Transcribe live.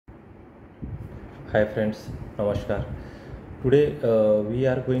Hi friends, Namaskar. Today we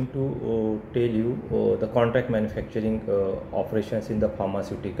are going to tell you the contract manufacturing operations in the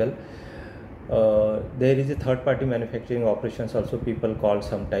pharmaceutical. There is a third party manufacturing operations also people call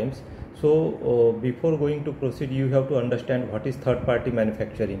sometimes. So before going to proceed, you have to understand what is third party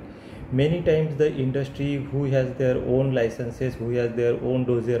manufacturing. Many times the industry who has their own licenses, who has their own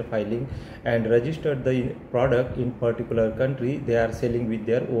dossier filing and registered the product in particular country, they are selling with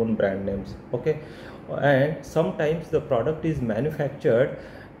their own brand names. Okay, and sometimes the product is manufactured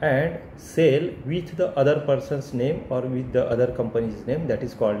and sell with the other person's name or with the other company's name, that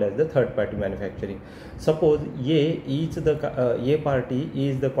is called as the third party manufacturing. Suppose A party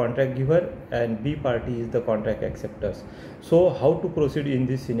is the contract giver and B party is the contract acceptors. So how to proceed in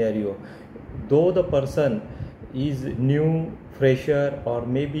this scenario? Though the person is new, fresher or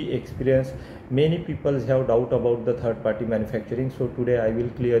maybe experienced, many people have doubt about the third party manufacturing. So today I will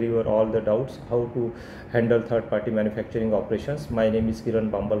clear your all the doubts how to handle third party manufacturing operations. My name is Kiran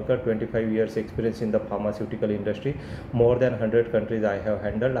Bambalkar, 25 years experience in the pharmaceutical industry, more than 100 countries I have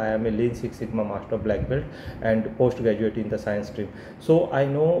handled. I am a Lean Six Sigma Master Black Belt and postgraduate in the science stream. So I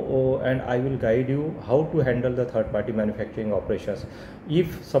know and I will guide you how to handle the third party manufacturing operations.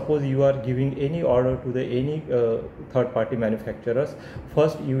 If suppose you are giving any order to the any third party manufacturers,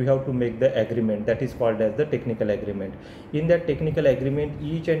 first you have to make the agreement, that is called as the technical agreement. In that technical agreement,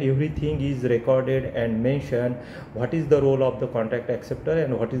 each and everything is recorded and mentioned, what is the role of the contract acceptor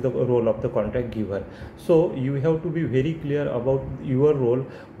and what is the role of the contract giver. So you have to be very clear about your role,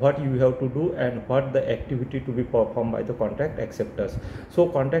 what you have to do and what the activity to be performed by the contract acceptors. So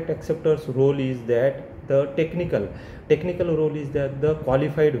contract acceptors role is that the technical role is that the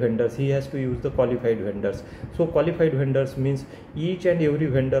qualified vendors, he has to use the qualified vendors. So qualified vendors means each and every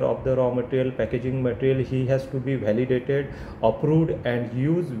vendor of the raw material, packaging material, he has to be validated, approved and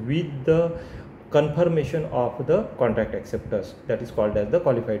used with the confirmation of the contract acceptors, that is called as the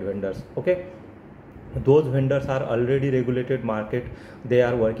qualified vendors. Okay, those vendors are already regulated market, they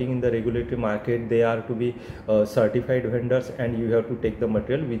are working in the regulatory market, they are to be certified vendors and you have to take the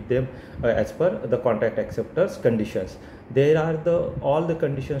material with them as per the contract acceptors conditions. There are all the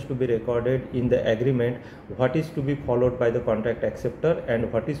conditions to be recorded in the agreement, what is to be followed by the contract acceptor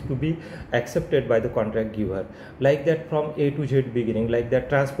and what is to be accepted by the contract giver. Like that from A to Z beginning, like that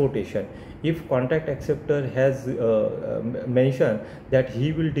transportation, if contract acceptor has mentioned that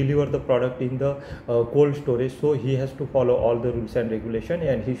he will deliver the product in the cold storage, so he has to follow all the rules and regulation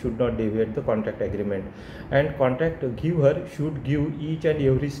and he should not deviate the contract agreement. And contract giver should give each and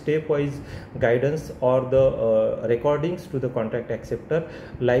every stepwise guidance or the recordings to the contract acceptor.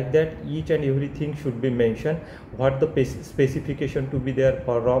 Like that each and everything should be mentioned, what the specification to be there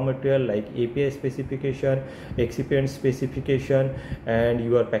for raw material, like API specification, excipient specification and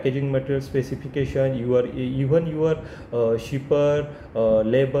your packaging material specification, even your shipper,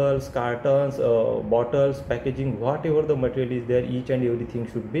 labels, cartons, bottles, packaging, whatever the material is there, each and everything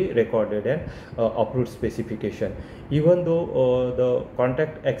should be recorded and approved specification. Even though the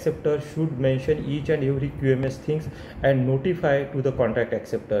contract acceptor should mention each and every QMS things and notify to the contract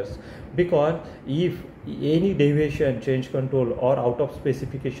acceptors, because if any deviation, change control or out of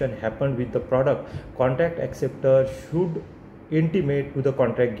specification happened with the product, contract acceptor should intimate to the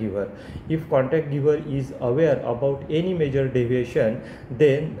contract giver. If contract giver is aware about any major deviation,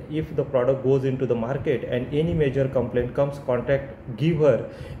 then if the product goes into the market and any major complaint comes, contract giver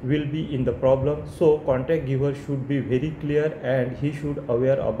will be in the problem. So contract giver should be very clear and he should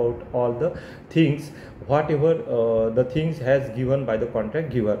aware about all the things, whatever the things has given by the contract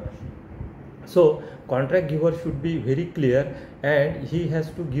giver. So contract giver should be very clear and he has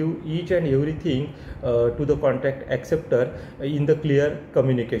to give each and everything to the contract acceptor in the clear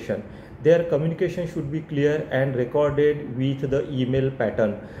communication. Their communication should be clear and recorded with the email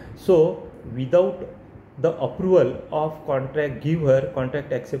pattern. So without the approval of contract giver,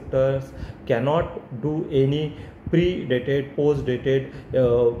 contract acceptors cannot do any pre-dated, post-dated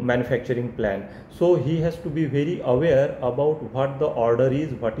manufacturing plan. So he has to be very aware about what the order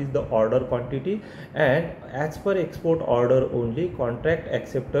is, what is the order quantity, and as per export order only contract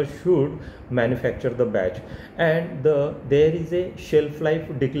acceptor should manufacture the batch. And there is a shelf life,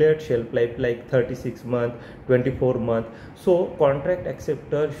 declared shelf life, like 36 months, 24 months. So contract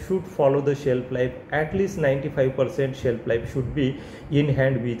acceptor should follow the shelf life, at least 95% shelf life should be in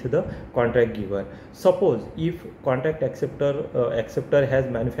hand with the contract giver. Suppose if contract acceptor has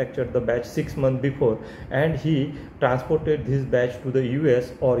manufactured the batch 6 months before and he transported this batch to the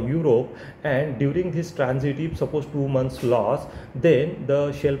US or Europe, and during this transit if suppose 2 months loss, then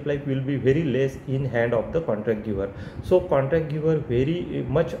the shelf life will be very less in hand of the contract giver. So contract giver very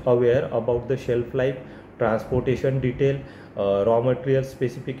much aware about the shelf life, transportation detail, raw material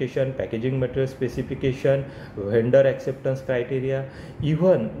specification, packaging material specification, vendor acceptance criteria.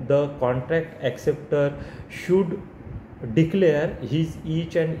 Even the contract acceptor should declare his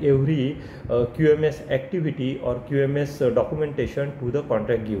each and every QMS activity or QMS documentation to the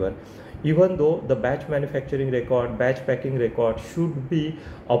contract giver. Even though the batch manufacturing record, batch packing record should be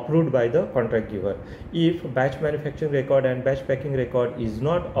approved by the contract giver. If batch manufacturing record and batch packing record is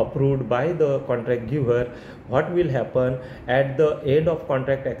not approved by the contract giver, what will happen at the end of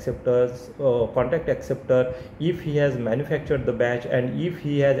contract acceptor, if he has manufactured the batch and if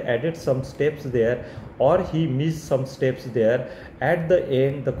he has added some steps there or he missed some steps there, at the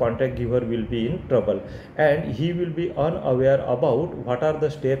end the contract giver will be in trouble and he will be unaware about what are the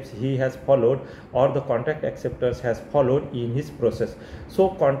steps he has followed or the contract acceptors has followed in his process. So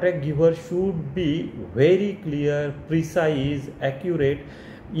contract giver should be very clear, precise, accurate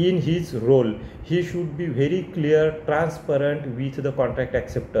in his role. He should be very clear, transparent with the contract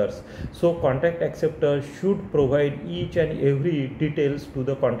acceptors. So contract acceptor should provide each and every details to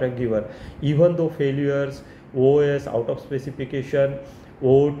the contract giver, even though failures, OS, out of specification,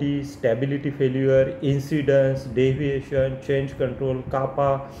 OOT, stability failure, incidents, deviation, change control,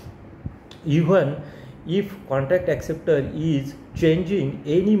 kappa. Even if contract acceptor is changing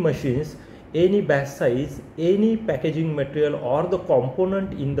any machines, any batch size, any packaging material or the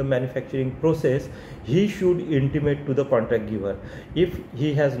component in the manufacturing process, he should intimate to the contract giver. If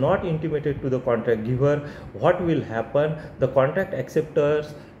he has not intimated to the contract giver, what will happen? The contract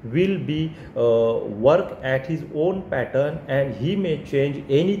acceptors will be work at his own pattern and he may change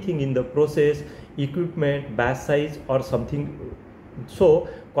anything in the process, equipment, batch size or something. So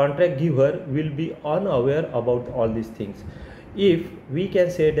contract giver will be unaware about all these things. If we can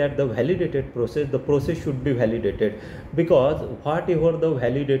say that the validated process, the process should be validated, because whatever the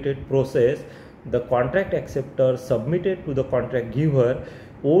validated process the contract acceptor submitted to the contract giver,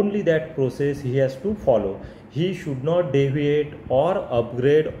 only that process he has to follow. He should not deviate or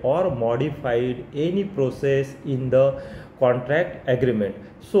upgrade or modify any process in the contract agreement.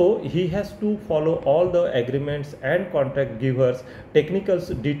 So he has to follow all the agreements and contract givers technical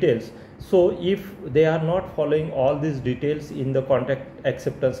details. So if they are not following all these details in the contract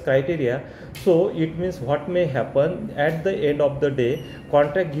acceptance criteria, so it means what may happen at the end of the day,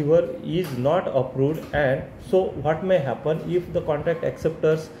 contract giver is not approved, and so what may happen if the contract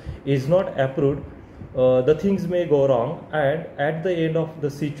acceptors is not approved, the things may go wrong, and at the end of the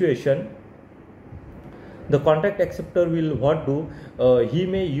situation the contract acceptor will what do? He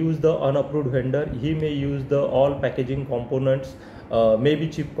may use the unapproved vendor, he may use the all packaging components, maybe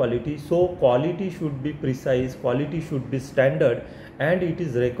cheap quality. So quality should be precise, quality should be standard, and it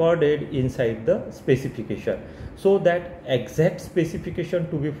is recorded inside the specification, so that exact specification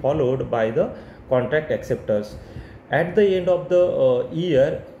to be followed by the contract acceptors. At the end of the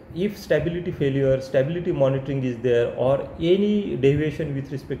year, if stability failure, stability monitoring is there, or any deviation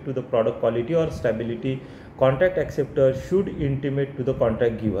with respect to the product quality or stability, contract acceptor should intimate to the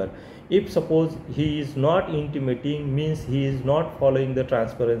contract giver. If suppose he is not intimating, means he is not following the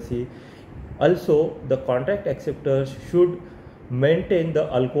transparency. Also the contract acceptor should maintain the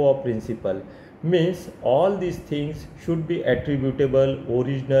ALCOA principle, means all these things should be attributable,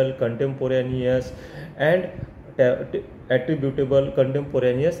 original, contemporaneous and attributable,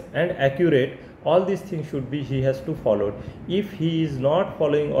 contemporaneous and accurate. All these things should be he has to follow. If he is not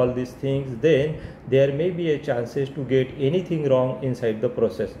following all these things, then there may be a chances to get anything wrong inside the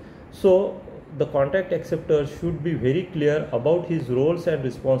process. So the contract acceptor should be very clear about his roles and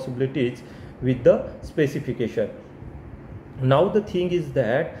responsibilities with the specification. Now the thing is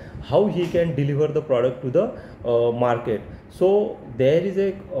that how he can deliver the product to the market. So there is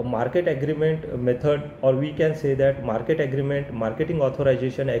a market agreement method, or we can say that market agreement, marketing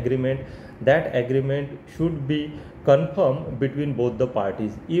authorization agreement. That agreement should be confirmed between both the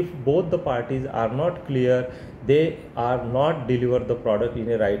parties. If both the parties are not clear, they are not deliver the product in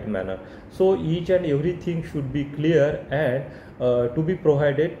a right manner. So each and everything should be clear and to be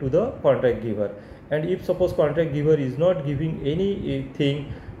provided to the contract giver. And if suppose contract giver is not giving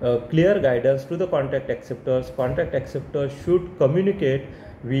anything clear guidance to the contract acceptors, contract acceptors should communicate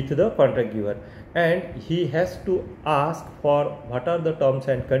with the contract giver, and he has to ask for what are the terms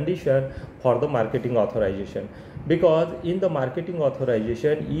and conditions for the marketing authorization. because in the marketing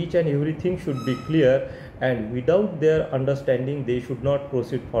authorization each and everything should be clear, and without their understanding they should not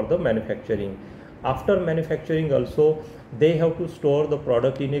proceed for the manufacturing. After manufacturing also they have to store the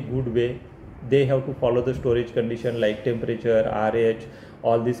product in a good way. They have to follow the storage condition like temperature, RH,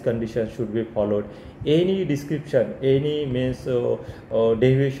 all these conditions should be followed. Any description, any means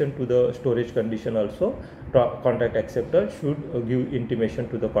deviation to the storage condition also contract acceptor should give intimation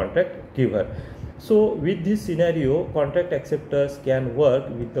to the contract giver. So with this scenario, contract acceptors can work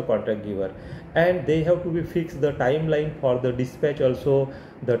with the contract giver, and they have to be fixed the timeline for the dispatch, also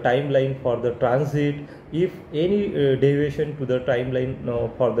the timeline for the transit. If any deviation to the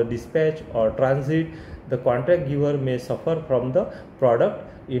timeline for the dispatch or transit, the contract giver may suffer from the product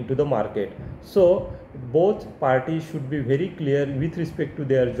into the market. So both parties should be very clear with respect to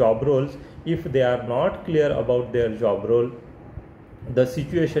their job roles. If they are not clear about their job role, the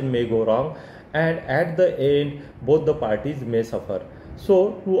situation may go wrong, and at the end both the parties may suffer.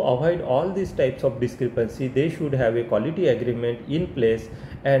 So to avoid all these types of discrepancy, they should have a quality agreement in place,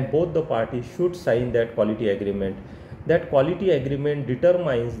 and both the parties should sign that quality agreement. That quality agreement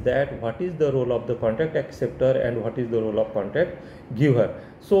determines that what is the role of the contract acceptor and what is the role of contract giver.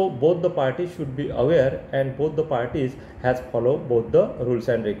 So both the parties should be aware, and both the parties has followed both the rules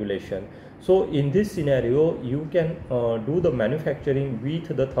and regulation. So in this scenario you can do the manufacturing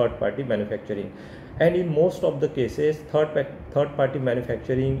with the third party manufacturing, and in most of the cases third party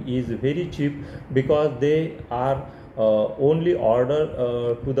manufacturing is very cheap, because they are only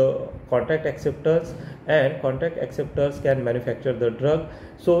order to the contract acceptors, and contract acceptors can manufacture the drug.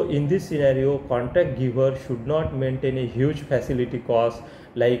 So in this scenario contract giver should not maintain a huge facility cost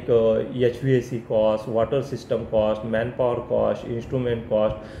like HVAC cost, water system cost, manpower cost, instrument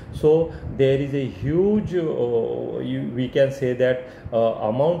cost. So there is a huge we can say that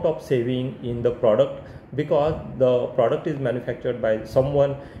amount of saving in the product, because the product is manufactured by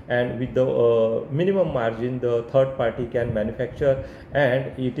someone, and with the minimum margin the third party can manufacture,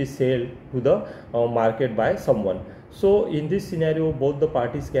 and it is sold to the market by someone. So in this scenario both the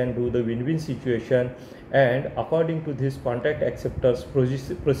parties can do the win-win situation, and according to this contract acceptors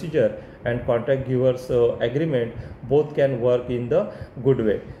procedure and contract givers agreement, both can work in the good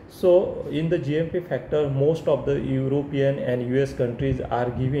way. So in the GMP factor, most of the European and US countries are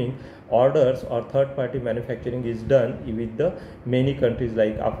giving orders, or third party manufacturing is done with the many countries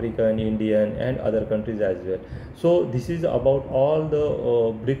like African, Indian and other countries as well. So this is about all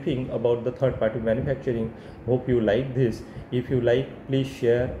the briefing about the third party manufacturing. Hope you like this. If you like, please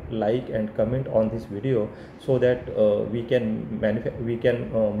share, like and comment on this video, so that we can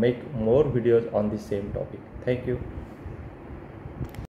make more videos on the same topic. Thank you.